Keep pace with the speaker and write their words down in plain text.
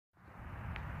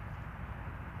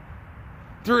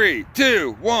3,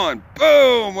 2, 1,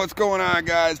 boom! What's going on,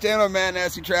 guys? Dan with Mad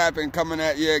Nasty Trappin' coming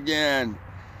at you again.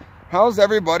 How's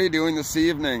everybody doing this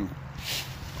evening?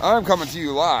 I'm coming to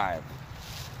you live.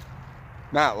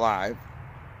 Not live.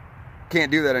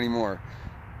 Can't do that anymore.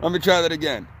 Let me try that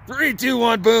again. 3, 2,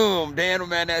 1, boom! Dan with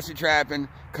Mad Nasty Trappin'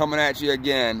 coming at you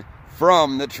again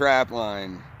from the trap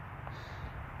line.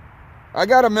 I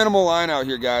got a minimal line out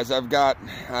here, guys. I've got,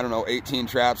 I don't know, 18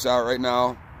 traps out right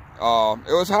now.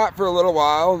 It was hot for a little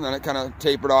while, and then it kind of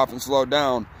tapered off and slowed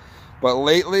down. But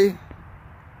lately,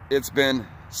 it's been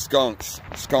skunks.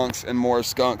 Skunks and more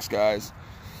skunks, guys.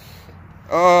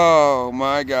 Oh,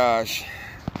 my gosh.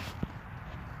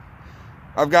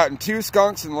 I've gotten 2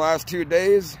 skunks in the last 2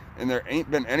 days, and there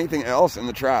ain't been anything else in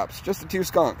the traps. Just the 2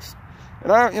 skunks.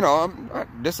 And I'm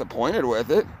not disappointed with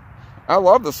it. I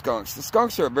love the skunks. The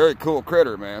skunks are a very cool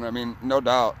critter, man. I mean, no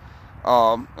doubt.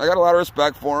 I got a lot of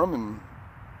respect for them, and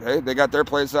hey, they got their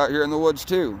place out here in the woods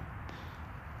too.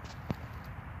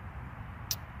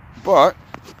 But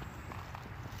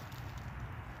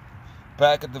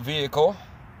back at the vehicle,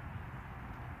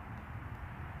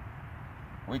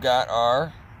 we got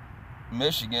our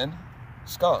Michigan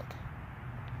skunk.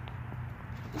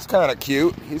 He's kind of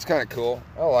cute. He's kind of cool.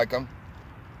 I like him.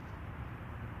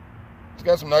 He's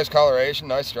got some nice coloration,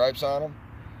 nice stripes on him.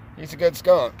 He's a good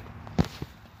skunk.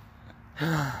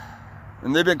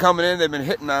 And they've been coming in, they've been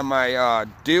hitting on my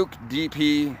Duke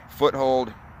DP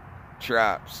foothold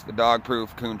traps, the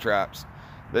dog-proof coon traps.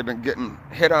 They've been getting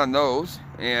hit on those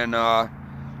and on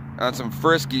some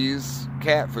Friskies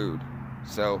cat food.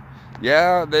 So,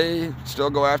 yeah, they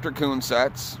still go after coon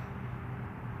sets.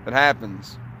 It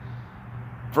happens.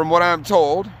 From what I'm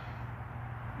told,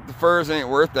 the furs ain't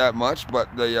worth that much,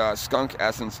 but the skunk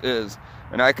essence is.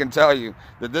 And I can tell you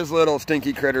that this little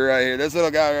stinky critter right here, this little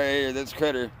guy right here, this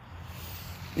critter,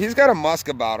 he's got a musk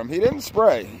about him. He didn't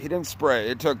spray. He didn't spray.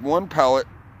 It took 1 pellet,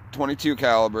 22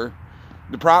 caliber.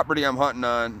 The property I'm hunting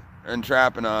on and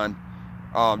trapping on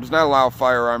does not allow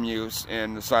firearm use,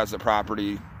 and the size of the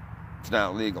property, it's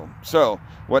not legal. So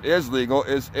what is legal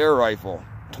is air rifle.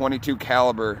 22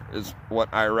 caliber is what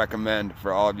I recommend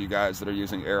for all of you guys that are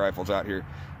using air rifles out here.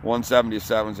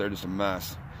 177s, they're just a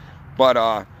mess.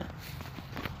 But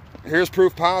here's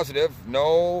proof positive.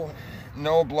 No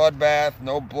bloodbath,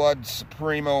 no blood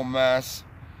supremo mess.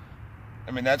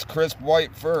 I mean, that's crisp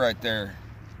white fur right there.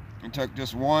 He took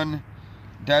just 1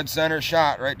 dead center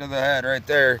shot right to the head right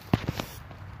there.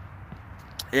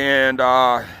 And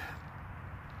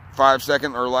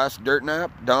 5-second or less dirt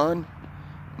nap, done.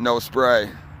 No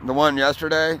spray. The one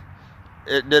yesterday,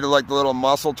 it did like the little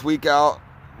muscle tweak out,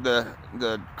 the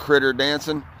critter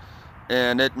dancing,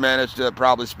 and it managed to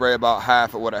probably spray about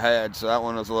half of what it had. So that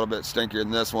one was a little bit stinkier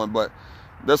than this one. But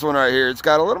this one right here, it's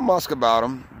got a little musk about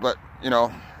them, but you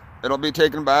know, it'll be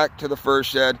taken back to the fur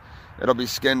shed. It'll be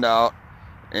skinned out,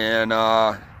 and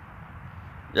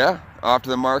yeah, off to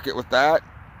the market with that.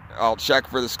 I'll check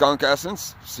for the skunk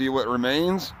essence, see what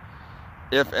remains,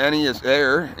 if any is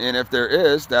there, and if there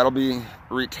is, that'll be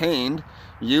retained,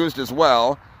 used as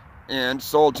well, and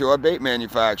sold to a bait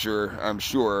manufacturer, I'm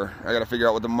sure. I gotta figure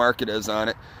out what the market is on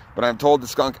it, but I'm told the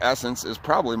skunk essence is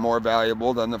probably more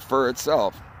valuable than the fur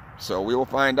itself. So we will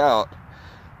find out.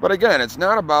 But again, it's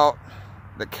not about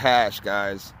the cash,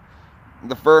 guys.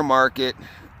 The fur market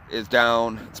is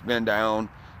down. It's been down.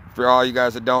 For all you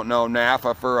guys that don't know,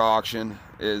 NAFA Fur Auction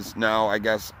is now, I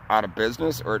guess, out of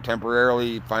business or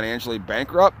temporarily financially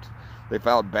bankrupt. They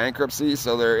filed bankruptcy,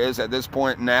 so there is, at this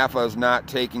point, NAFA is not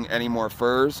taking any more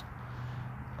furs.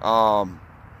 So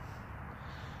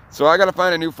I got to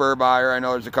find a new fur buyer. I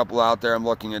know there's a couple out there I'm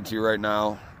looking into right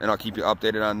now, and I'll keep you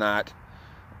updated on that.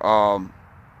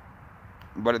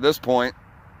 But at this point,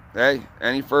 hey,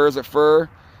 any fur is a fur.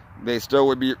 They still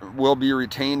will be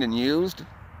retained and used.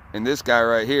 And this guy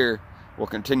right here will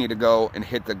continue to go and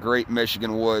hit the great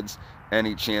Michigan woods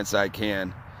any chance I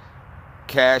can.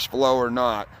 Cash flow or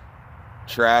not,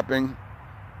 trapping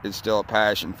is still a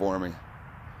passion for me.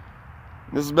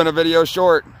 This has been a video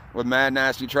short with Mad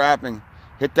Nasty Trapping.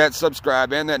 Hit that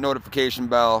subscribe and that notification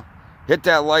bell. Hit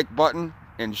that like button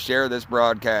and share this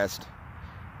broadcast.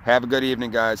 Have a good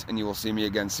evening, guys, and you will see me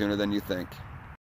again sooner than you think.